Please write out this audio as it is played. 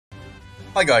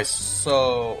Hi guys,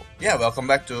 so yeah, welcome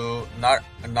back to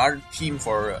another team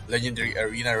for Legendary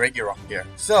Arena Regirock here.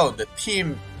 So the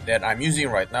team that I'm using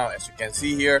right now, as you can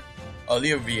see here,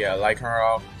 Olivia,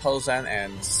 Lycanroc, Pulsan,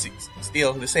 and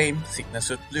still the same, Signal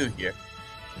Suit Blue here.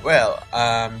 Well,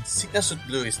 Signal Suit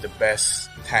Blue is the best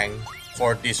tank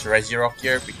for this Regirock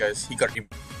here because we take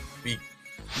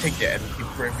the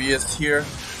previous here,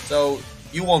 so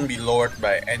you won't be lowered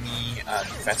by any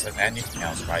defense and anything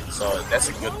else, right? So that's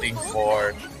a good thing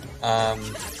for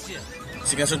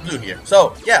Signal Suit Blue here.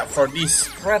 So yeah, for this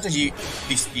strategy,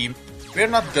 this team, we're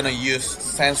not gonna use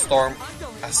Sandstorm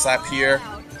ASAP here.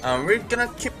 We're gonna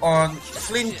keep on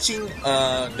flinching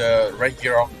the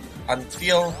Regirock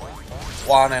until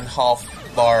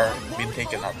 1.5 bar been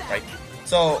taken out, right?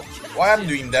 So why I'm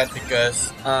doing that,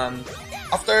 because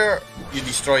after you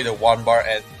destroy the 1 bar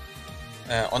and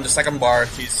on the second bar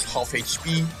he's half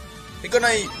HP, he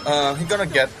gonna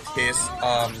get his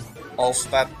all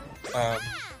stat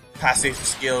passive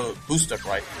skill boosted,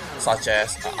 right? Such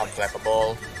as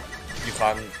unflappable, you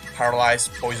can paralyze,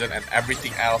 poison, and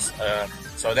everything else.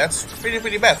 So that's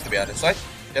pretty bad, to be honest, right?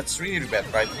 That's really bad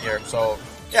right here. So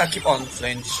yeah, keep on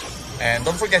flinch, and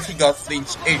don't forget he got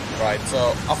flinch 8, right?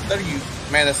 So after you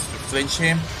manage to flinch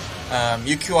him,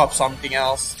 you queue up something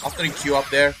else. After you queue up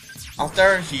there,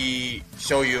 after he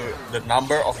show you the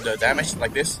number of the damage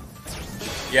like this,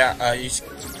 yeah,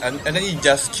 and then you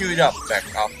just queue it up back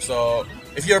up. So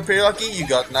if you're pretty lucky, you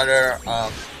got another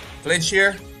flinch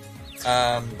here.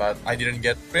 But I didn't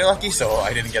get pretty lucky, so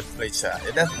I didn't get flinch.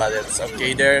 But it's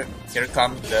okay there. Here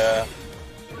comes the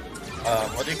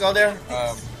what do you call there?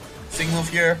 Sing move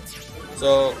here.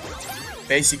 So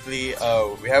basically,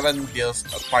 we haven't dealt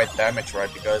quite damage,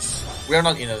 right? Because we're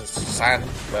not in a sand,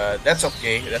 but that's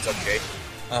okay. That's okay.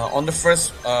 On the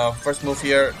first move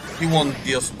here, he won't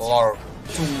deal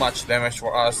too much damage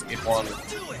for us. It won't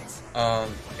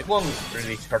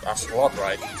really hurt us a lot,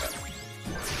 right?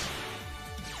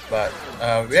 But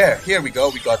yeah, here we go.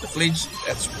 We got the flinch.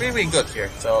 That's really good here.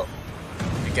 So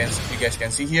you guys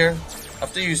can see here.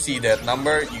 After you see that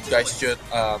number, you guys should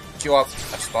queue up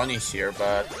Astonish here,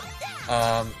 but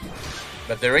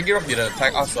the Regirock didn't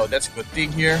attack us, so that's a good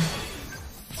thing here.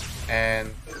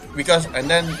 And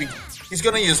then he's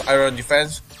gonna use Iron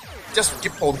Defense. Just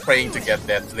keep on praying to get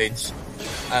that flinch.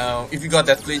 If you got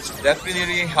that flinch, that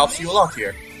really helps you a lot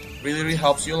here. Really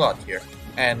helps you a lot here.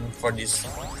 And for this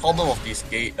problem of this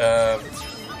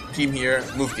team here,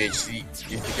 move gauge. See,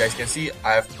 if you guys can see,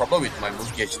 I have problem with my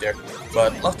move gauge there,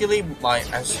 but luckily my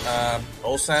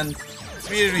Olsen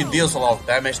really deals a lot of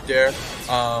damage there.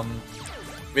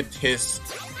 With his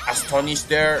Astonish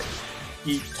there,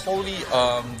 he totally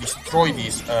destroyed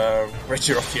this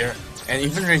Regirock here, and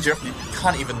even Regirock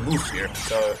can't even move here.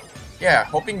 So yeah,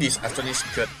 hoping this Astonish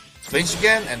could flinch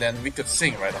again, and then we could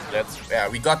sing right after that. Yeah,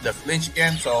 we got the flinch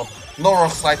again, so no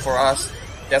rock slide for us.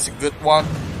 That's a good one.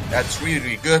 That's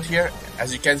really good here.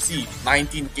 As you can see,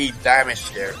 19k damage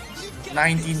there.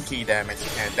 19k damage,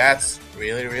 and that's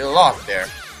really a lot there.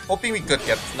 Hoping we could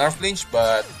get nerf flinch,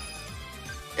 but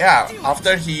yeah,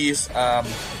 after he's 1.5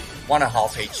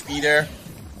 HP there,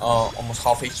 almost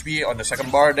half HP on the second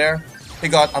bar there, he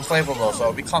got unflappable,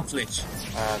 so we can't flinch.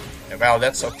 Well,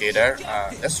 that's okay there.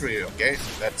 That's really okay.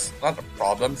 That's not a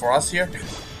problem for us here.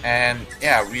 And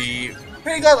yeah, we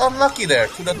got unlucky there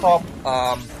to the top.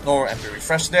 No MP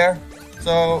refresh there.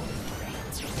 So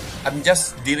I'm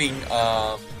just dealing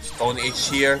Stone Age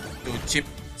here to chip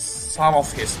some of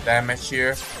his damage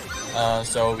here.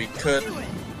 So we could,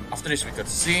 after this we could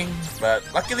sing, but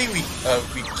luckily we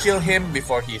kill him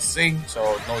before he sing,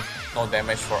 so no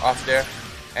damage for us there.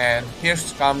 And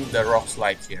here's come the rock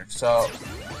slide here. So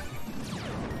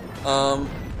my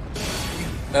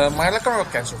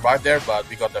Lycanroc can survive there, but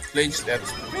we got the flinch.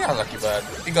 That's pretty unlucky, but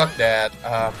we got that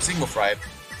sing move right.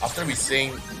 After we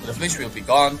sing, the flinch will be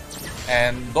gone,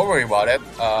 and don't worry about it.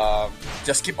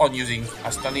 Just keep on using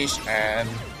Astonish and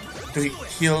to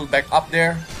heal back up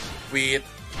there with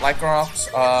Lycanroc's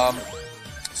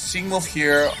sing move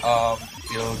here.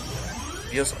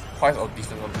 Deals quite a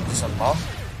decent amount.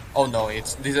 Oh no,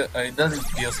 it doesn't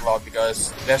deal a lot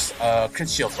because there's a crit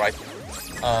shield, right?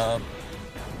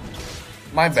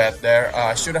 My bad there.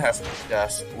 I should have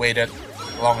just waited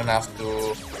long enough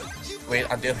to wait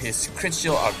until his crit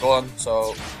shield are gone.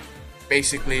 So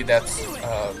basically that's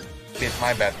bit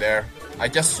my bad there. I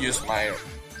just used my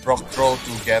rock throw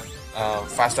to get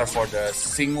faster for the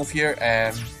sing move here,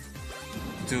 and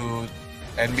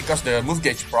because the move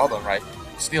gauge problem, right?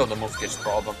 Still the move gauge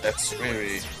problem. That's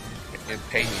really in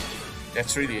pain.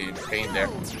 That's really in pain there.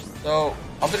 So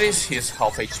after this, he's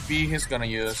half HP. He's gonna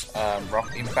use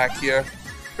rock impact here.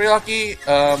 Pretty lucky,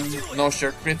 no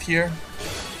shirt crit here.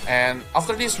 And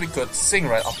after this, we could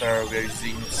sing right after we're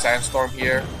using Sandstorm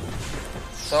here.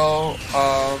 So,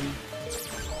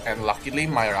 and luckily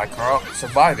my Lycanroc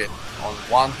survived it on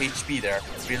 1 HP there.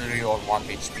 Really on 1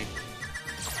 HP.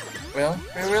 Well,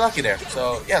 we're really lucky there.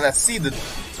 So yeah, let's see the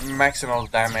maximal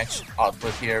damage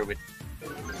output here, with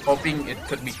hoping it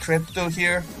could be crit 2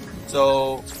 here.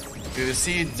 So we will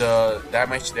see the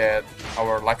damage that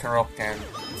our Lycanroc can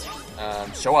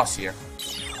show us here.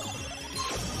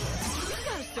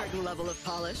 Certain level of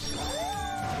polish.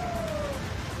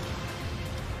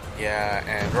 Yeah,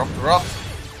 and rock to rock,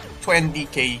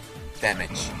 20k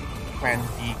damage.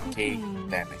 20k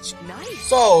damage. Nice.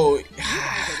 So,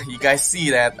 you guys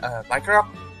see that Lycanroc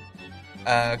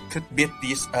could beat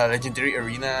this legendary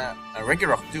arena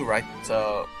Regirock too, right?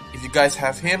 So, if you guys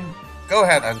have him, go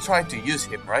ahead and try to use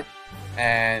him, right?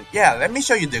 And yeah, let me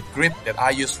show you the grip that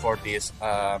I use for this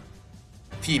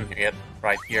team here,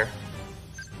 right here.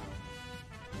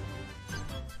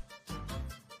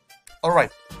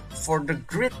 Alright, for the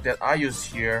grid that I use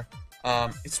here,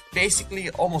 it's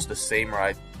basically almost the same,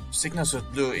 right? Sickness with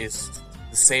Blue is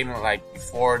the same like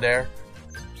before there.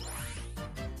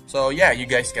 So yeah, you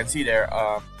guys can see there,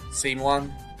 same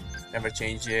one, never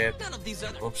change it.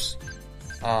 Oops.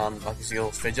 Lucky Seal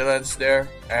Vigilance there.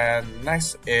 And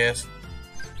next is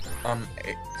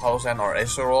 8000 or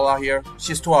Acerola here.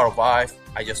 She's 2 out of 5.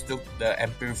 I just took the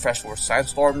MP Refresh for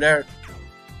Sandstorm there.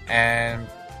 And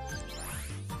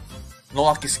no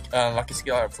lucky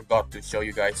skill, I forgot to show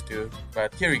you guys too.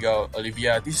 But here we go,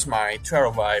 Olivia. This is my 2 out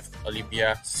of 5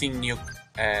 Olivia, Sing Nuke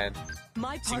and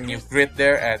Sing Nuke Grid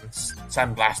there, and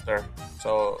Sand Blaster.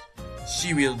 So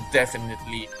she will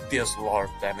definitely deal a lot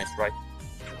of damage, right?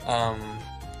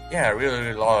 Yeah, really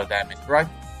a lot of damage, right?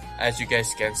 As you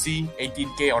guys can see,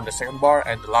 18k on the second bar,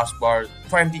 and the last bar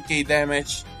 20k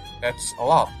damage. That's a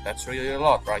lot. That's really a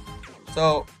lot, right?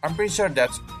 So I'm pretty sure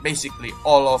that's basically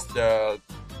all of the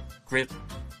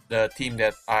the team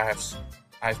that I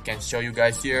can show you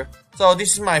guys here. So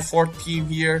this is my 4th team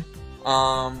here.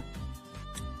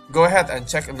 Go ahead and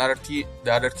check the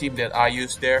other team that I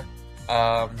use there.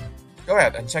 Go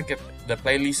ahead and check it, the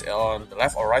playlist on the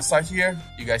left or right side here.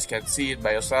 You guys can see it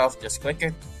by yourself. Just click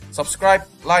it, subscribe,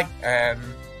 like, and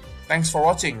thanks for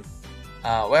watching.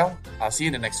 Well, I'll see you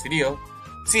in the next video.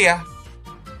 See ya.